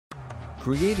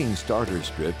Creating starter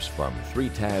strips from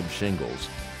 3-tab shingles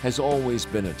has always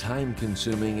been a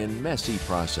time-consuming and messy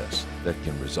process that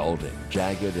can result in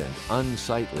jagged and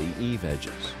unsightly eave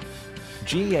edges.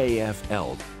 GAF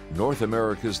Elk, North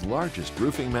America's largest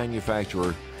roofing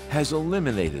manufacturer, has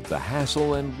eliminated the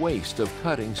hassle and waste of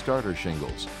cutting starter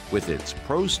shingles with its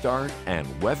ProStart and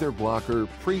WeatherBlocker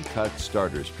pre-cut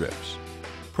starter strips.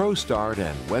 ProStart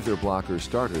and WeatherBlocker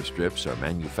starter strips are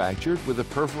manufactured with a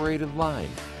perforated line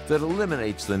that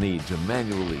eliminates the need to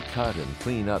manually cut and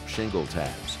clean up shingle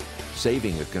tabs,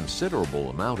 saving a considerable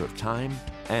amount of time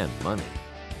and money.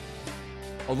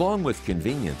 Along with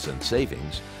convenience and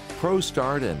savings,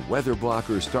 ProStart and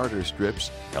WeatherBlocker starter strips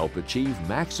help achieve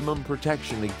maximum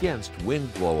protection against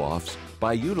wind blow-offs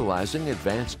by utilizing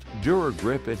advanced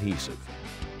DURAGRIP adhesive.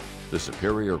 The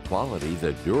superior quality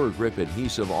that DURAGRIP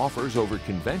adhesive offers over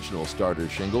conventional starter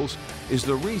shingles is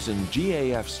the reason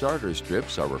GAF starter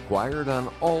strips are required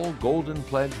on all Golden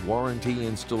Pledge warranty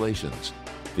installations,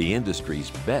 the industry's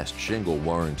best shingle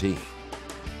warranty.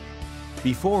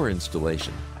 Before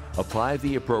installation, apply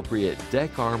the appropriate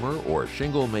deck armor or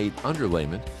shingle mate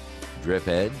underlayment, drip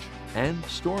edge, and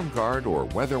STORMGUARD or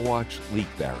WEATHERWATCH leak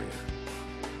barrier.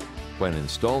 When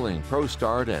installing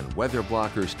ProStart and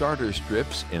WeatherBlocker starter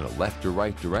strips in a left to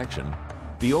right direction,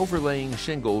 the overlaying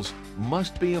shingles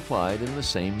must be applied in the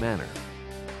same manner.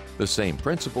 The same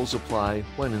principles apply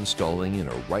when installing in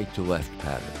a right to left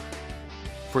pattern.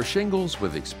 For shingles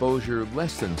with exposure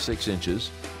less than 6 inches,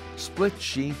 split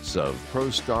sheets of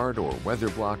ProStart or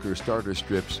WeatherBlocker starter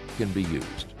strips can be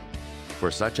used. For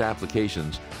such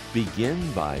applications,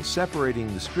 begin by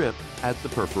separating the strip at the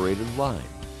perforated line.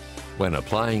 When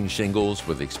applying shingles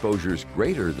with exposures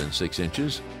greater than 6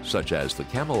 inches, such as the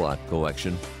Camelot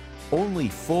collection, only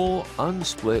full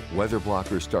unsplit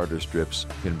WeatherBlocker starter strips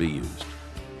can be used.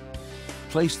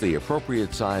 Place the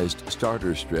appropriate sized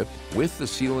starter strip with the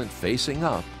sealant facing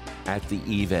up at the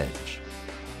eave edge.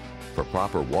 For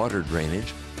proper water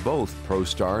drainage, both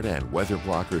ProStart and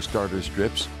WeatherBlocker starter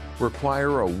strips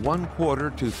require a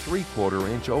 1/4 to 3/4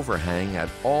 inch overhang at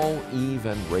all eave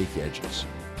and rake edges.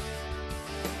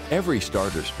 Every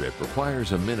starter strip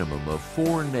requires a minimum of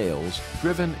 4 nails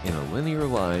driven in a linear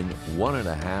line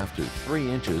 1.5 to 3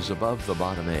 inches above the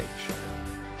bottom edge.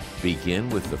 Begin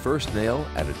with the first nail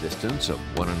at a distance of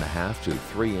 1.5 to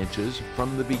 3 inches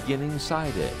from the beginning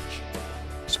side edge.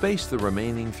 Space the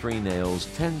remaining 3 nails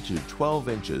 10 to 12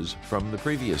 inches from the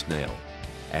previous nail,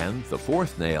 and the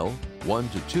 4th nail 1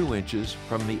 to 2 inches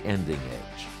from the ending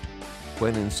edge.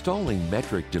 When installing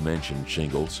metric dimension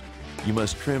shingles, you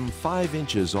must trim 5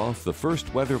 inches off the first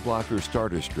WeatherBlocker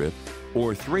starter strip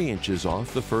or 3 inches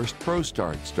off the first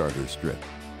ProStart starter strip.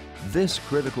 This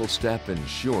critical step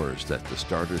ensures that the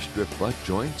starter strip butt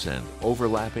joints and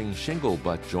overlapping shingle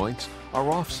butt joints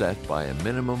are offset by a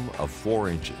minimum of 4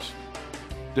 inches.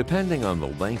 Depending on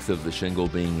the length of the shingle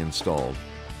being installed,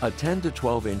 a 10 to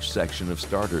 12 inch section of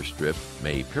starter strip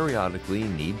may periodically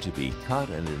need to be cut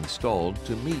and installed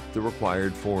to meet the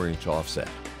required 4-inch offset.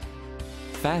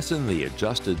 Fasten the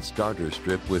adjusted starter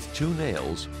strip with 2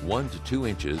 nails 1 to 2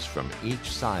 inches from each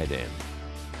side end.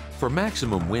 For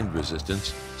maximum wind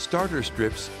resistance, starter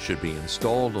strips should be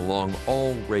installed along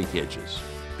all rake edges.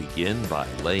 Begin by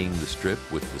laying the strip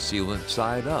with the sealant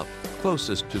side up,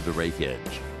 closest to the rake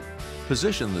edge.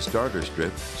 Position the starter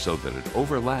strip so that it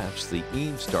overlaps the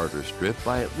eave starter strip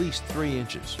by at least 3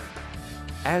 inches.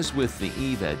 As with the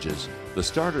eave edges, the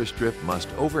starter strip must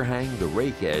overhang the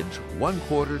rake edge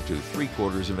 1/4 to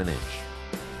 3/4 of an inch.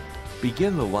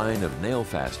 Begin the line of nail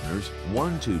fasteners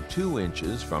 1 to 2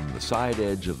 inches from the side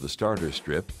edge of the starter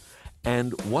strip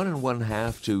and 1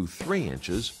 1/2 to 3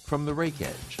 inches from the rake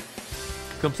edge.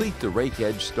 Complete the rake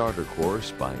edge starter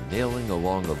course by nailing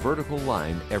along a vertical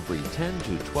line every 10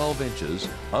 to 12 inches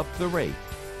up the rake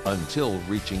until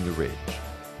reaching the ridge.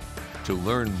 To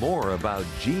learn more about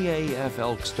GAF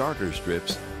Elk starter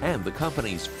strips and the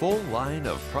company's full line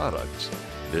of products,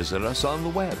 visit us on the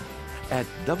web at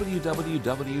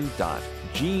www.gaf.com.